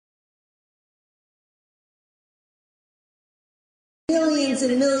millions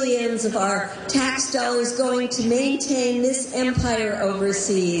and millions of our tax dollars going to maintain this empire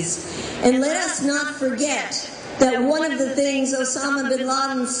overseas. And let us not forget that one of the things Osama bin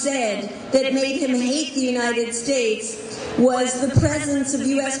Laden said that made him hate the United States was the presence of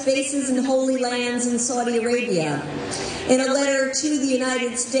U.S. bases in holy lands in Saudi Arabia. In a letter to the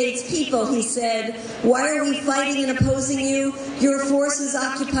United States people, he said, "Why are we fighting and opposing you? Your forces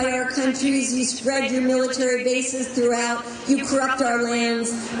occupy our countries. You spread your military bases throughout. You corrupt our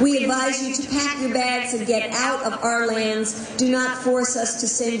lands. We advise you to pack your bags and get out of our lands. Do not force us to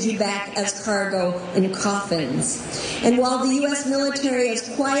send you back as cargo in coffins." And while the U.S. military has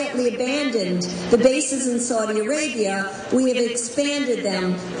quietly abandoned the bases in Saudi Arabia, we have expanded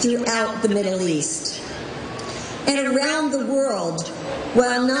them throughout the Middle East. And around the world,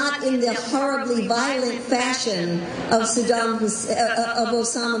 while not in the horribly violent fashion of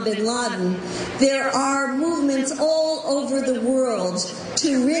Osama bin Laden, there are movements all over the world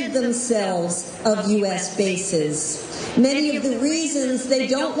to rid themselves of U.S. bases. Many of the reasons they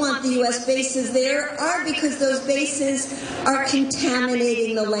don't want the U.S. bases there are because those bases are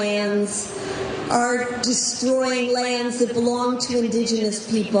contaminating the lands, are destroying lands that belong to indigenous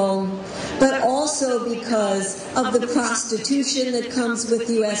people, but also because of the prostitution that comes with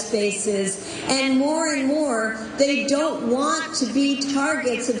U.S. bases. And more, they don't want to be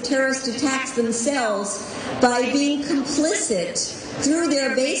targets of terrorist attacks themselves by being complicit through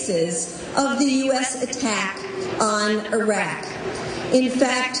their bases of the U.S. attack on Iraq. In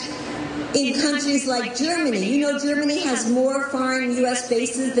fact, in countries like Germany, you know Germany has more foreign U.S.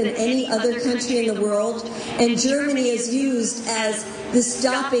 bases than any other country in the world, and Germany is used as the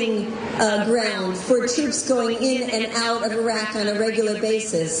stopping ground for troops going in and out of Iraq on a regular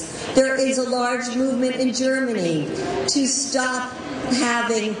basis. There is a large movement in Germany to stop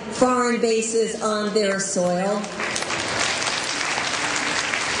having foreign bases on their soil.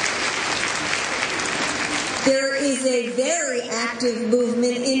 There is a very active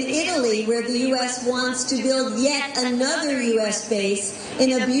movement in Italy where the U.S. wants to build yet another U.S. base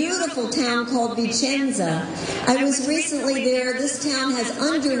in a beautiful town called Vicenza. I was recently there. This town has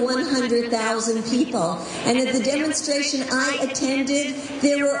under 100,000 people. And at the demonstration I attended,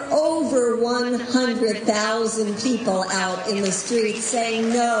 there were over 100,000 people out in the streets saying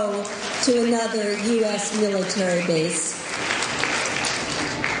no to another U.S. military base.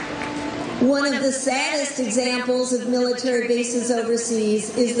 One of the saddest examples of military bases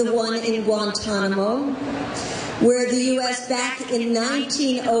overseas is the one in Guantanamo, where the U.S. back in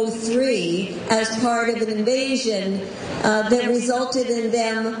 1903, as part of an invasion that resulted in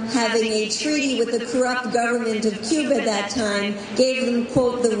them having a treaty with the corrupt government of Cuba at that time, gave them,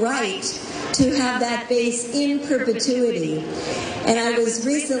 quote, the right to have that base in perpetuity. And I was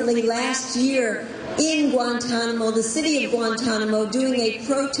recently, last year, in Guantanamo, the city of Guantanamo, doing a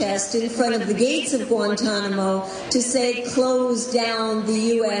protest in front of the gates of Guantanamo to say close down the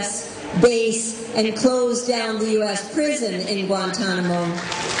U.S. base and close down the U.S. prison in Guantanamo.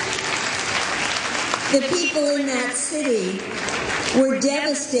 The people in that city were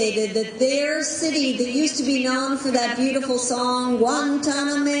devastated that their city that used to be known for that beautiful song,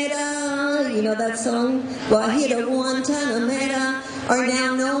 Guantanamera, you know that song? Guajira Guantanamera, are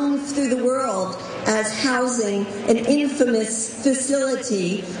now known through the world as housing an infamous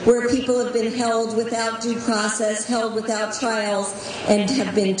facility where people have been held without due process, held without trials, and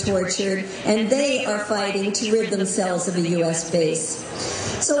have been tortured. And they are fighting to rid themselves of a U.S. base.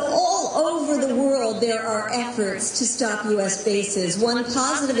 So all over the world there are efforts to stop U.S. bases. One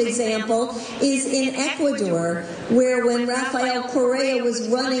positive example is in Ecuador, where when Rafael Correa was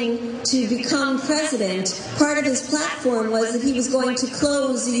running to become president, part of his platform was that he was going to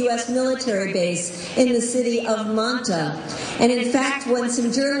close the U.S. military base in the city of Manta. And in fact, when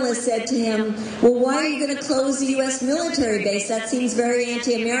some journalists said to him, well, why are you going to close the U.S. military base? That seems very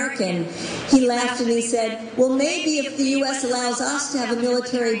anti-American. He laughed and he said, well, maybe if the U.S. allows us to have a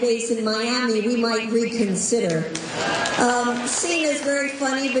military base in Miami, we might reconsider. Seen as very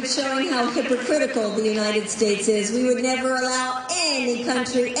funny, but showing how hypocritical the United States is. We would never allow any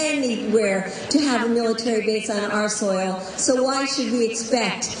country anywhere to have a military base on our soil. So why should we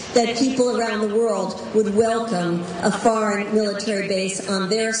expect that people around the world would welcome a foreign military base on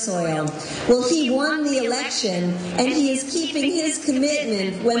their soil? Well, he won the election, and he is keeping his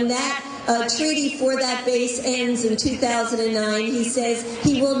commitment. When that treaty for that base ends in 2009, he says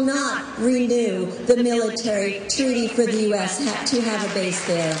he will not renew the military treaty for the U.S. to have a base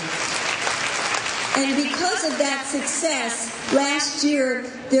there. And because of that success, last year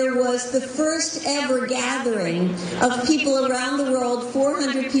there was the first ever gathering of people around the world.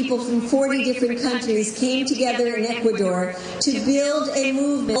 400 people from 40 different countries came together in Ecuador to build a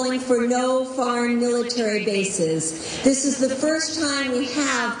movement calling for no foreign military bases. This is the first time we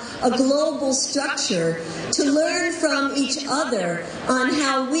have a global structure to learn from each other on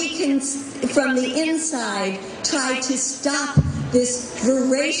how we can, from the inside, try to stop this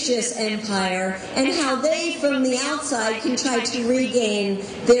voracious empire, and how they, from the outside, can try to regain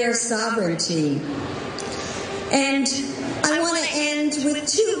their sovereignty. And I want to end with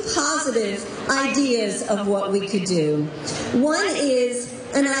two positive ideas of what we could do. One is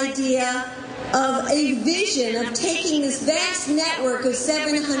an idea of a vision of taking this vast network of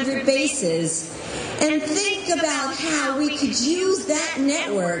 700 bases and think about how we could use that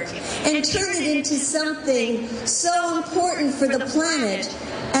network and turn it into something so important for the planet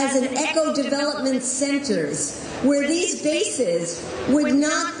as an eco-development centers, where these bases would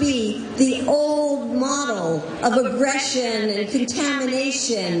not be the old model of aggression and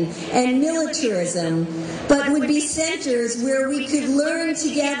contamination and militarism, but would be centers where we could learn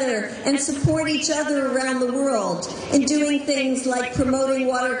together and support each other around the world in doing things like promoting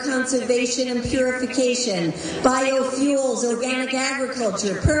water conservation and purification, biofuels, organic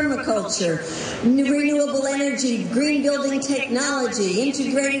agriculture, permaculture, renewable energy, green building technology,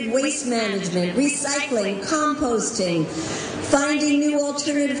 integrated waste management, recycling, composting, finding new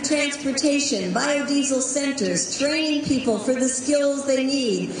alternative transportation, biodiesel centers, training people for the skills they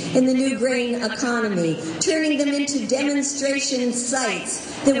need in the new green economy, turning them into demonstration sites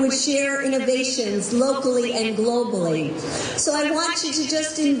that would share innovations locally and globally. So I want you to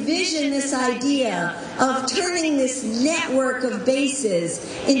just envision this idea of turning this network of bases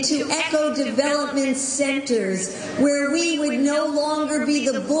into eco-development centers where we would no longer be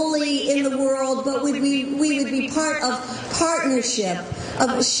the bully in the world, but we would be part of partnership,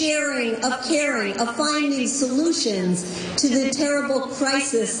 of sharing, of caring, of finding solutions to the terrible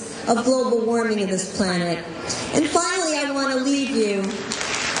crisis of global warming of this planet. And finally, I want to leave you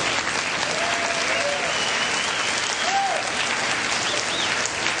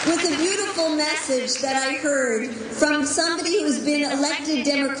with a beautiful message that I heard from somebody who's been elected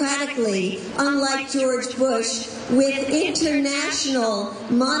democratically, unlike George Bush, with international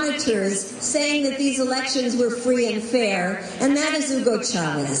monitors saying that these elections were free and fair, and that is Hugo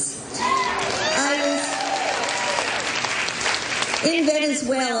Chavez. I was in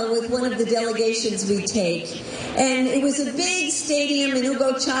Venezuela with one of the delegations we take, and it was a big stadium, and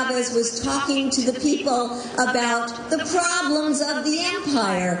Hugo Chavez was talking to the people about the problems of the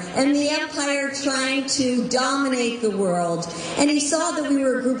empire, and the empire trying to dominate the world. And he saw that we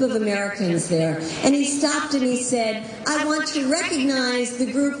were a group of Americans there, and he stopped and he said, I want to recognize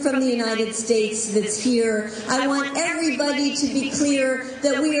the group from the United States that's here. I want everybody to be clear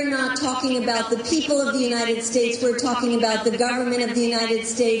that we are not talking about the people of the United States, we're talking about the government of the United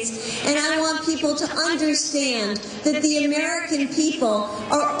States. And I want people to understand that the American people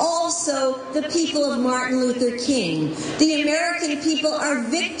are also the people of Martin Luther King. The American people are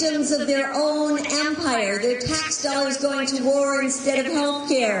victims of their own empire, their tax dollars going to war instead of health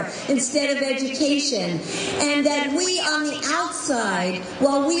care, instead of education. And that we on the outside,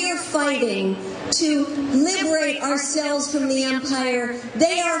 while we are fighting to liberate ourselves from the empire,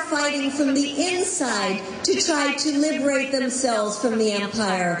 they are fighting from the inside to try to liberate themselves from the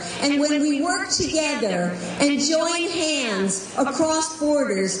empire. And when we work together and join hands across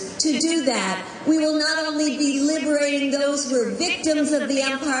borders to do that, we will not only be liberating those who are victims of the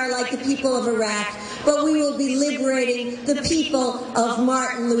empire, like the people of Iraq, but we will be liberating the people of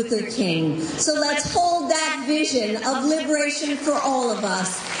Martin Luther King. So let's hold that vision of liberation for all of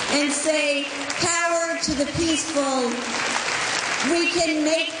us and say, power to the peaceful. We can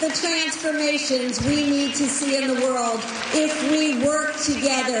make the transformations we need to see in the world if we work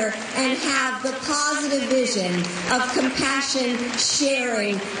together and have the positive vision of compassion,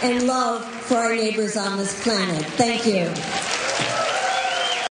 sharing, and love for our neighbors on this planet. Thank you.